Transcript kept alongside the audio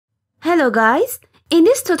Hello guys! In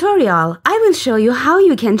this tutorial, I will show you how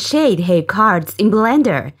you can shade hair cards in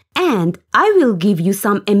Blender, and I will give you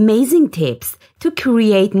some amazing tips to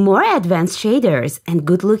create more advanced shaders and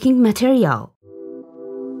good-looking material.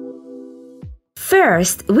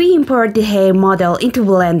 First, we import the hair model into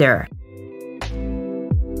Blender.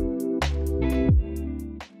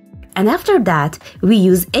 And after that, we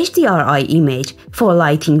use HDRI image for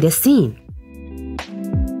lighting the scene.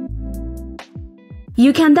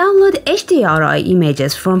 You can download HDRI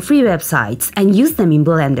images from free websites and use them in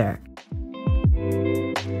Blender.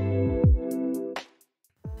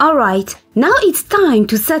 Alright, now it's time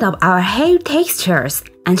to set up our hair textures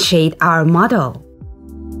and shade our model.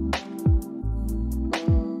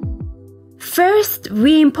 First,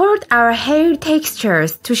 we import our hair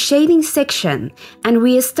textures to shading section and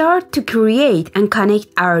we start to create and connect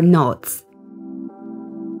our nodes.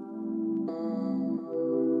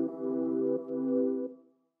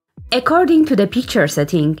 According to the picture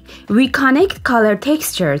setting, we connect color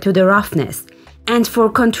texture to the roughness, and for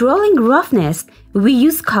controlling roughness, we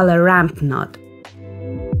use color ramp node.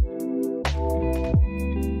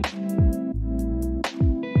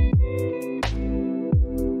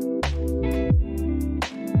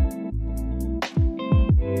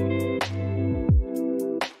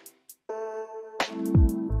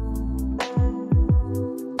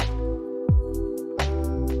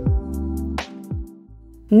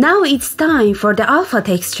 Now it's time for the alpha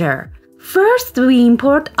texture. First, we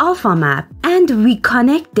import alpha map and we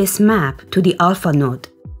connect this map to the alpha node.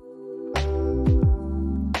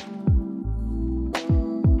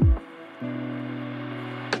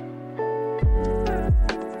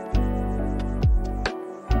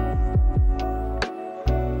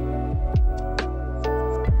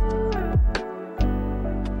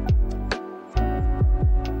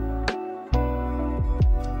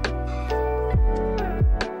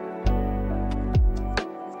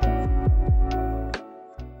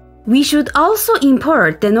 We should also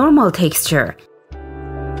import the normal texture.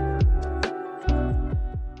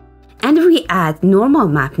 And we add normal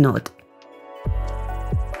map node.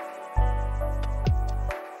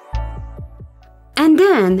 And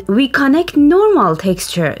then we connect normal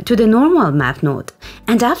texture to the normal map node.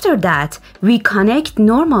 And after that, we connect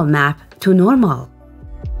normal map to normal.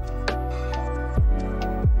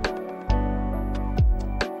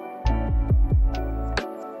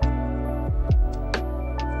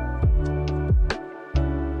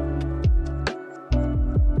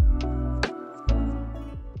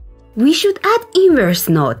 We should add inverse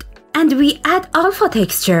node, and we add alpha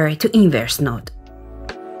texture to inverse node.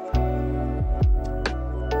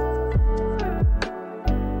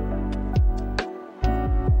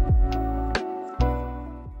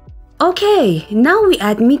 Okay, now we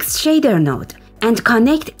add mixed shader node and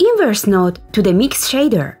connect inverse node to the mixed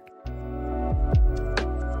shader.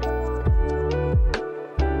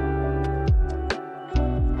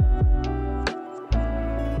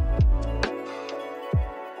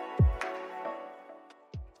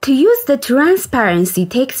 To use the transparency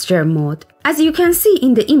texture mode, as you can see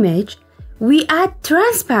in the image, we add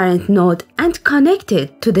transparent node and connect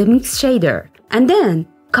it to the mixed shader, and then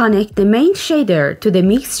connect the main shader to the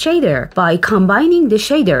mixed shader by combining the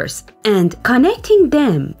shaders and connecting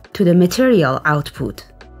them to the material output.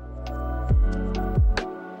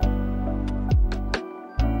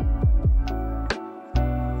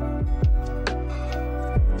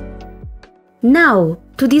 Now,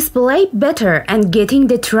 to display better and getting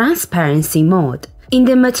the transparency mode, in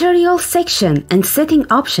the material section and setting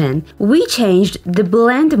option, we changed the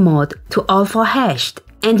blend mode to alpha hashed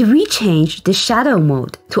and we changed the shadow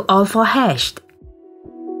mode to alpha hashed.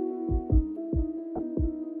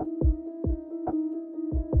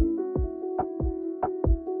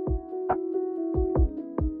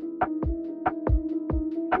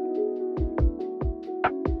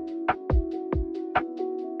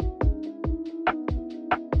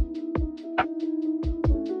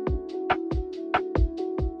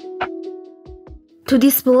 To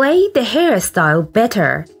display the hairstyle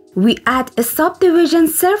better, we add a subdivision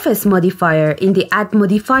surface modifier in the Add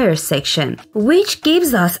Modifier section, which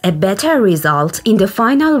gives us a better result in the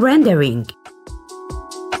final rendering.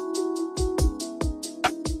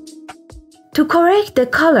 To correct the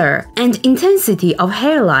color and intensity of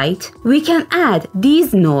hair light, we can add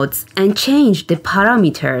these nodes and change the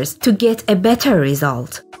parameters to get a better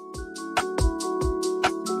result.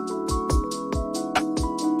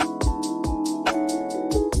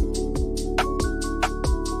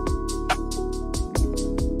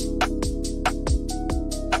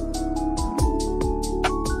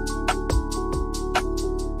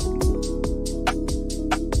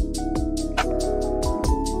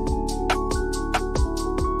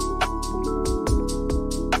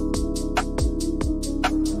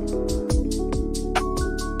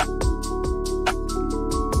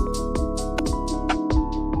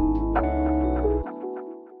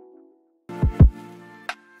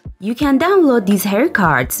 You can download these hair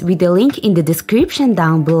cards with the link in the description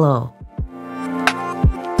down below.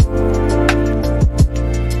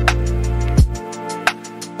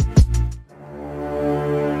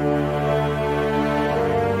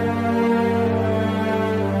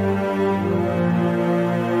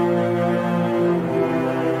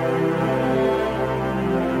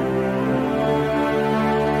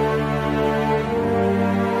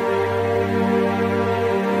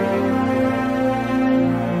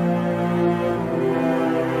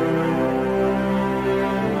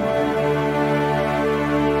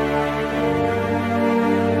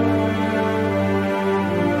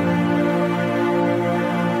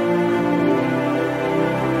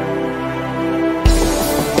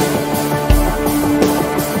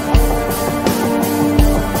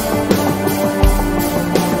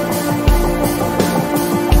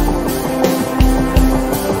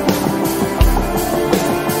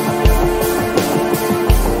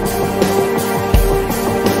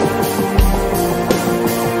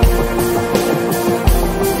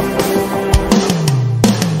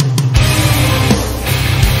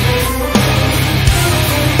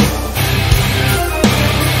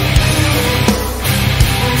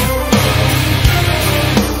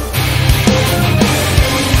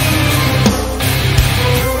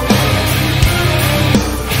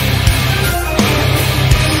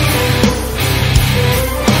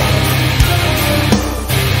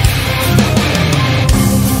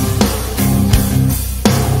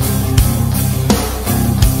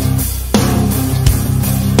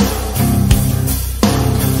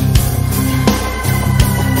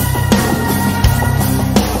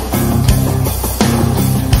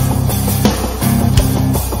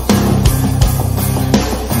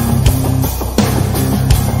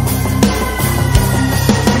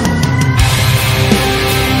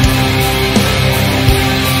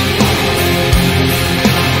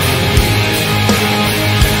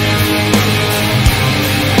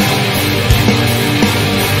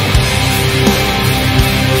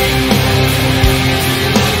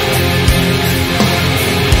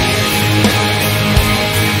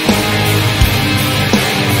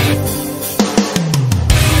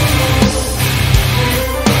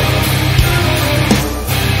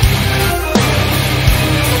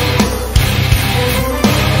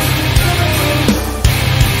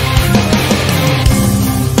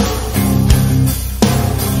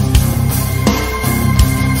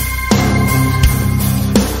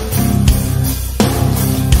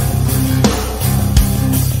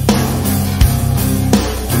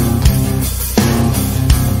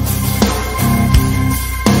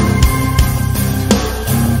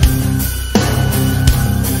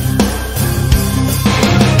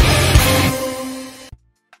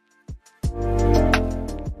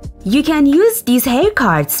 You can use these hair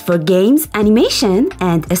cards for games, animation,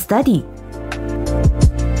 and study.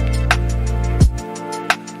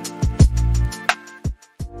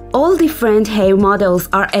 All different hair models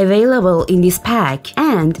are available in this pack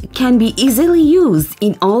and can be easily used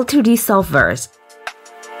in all 3D softwares.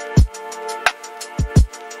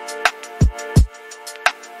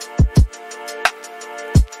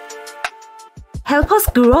 Help us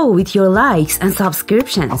grow with your likes and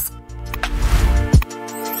subscriptions.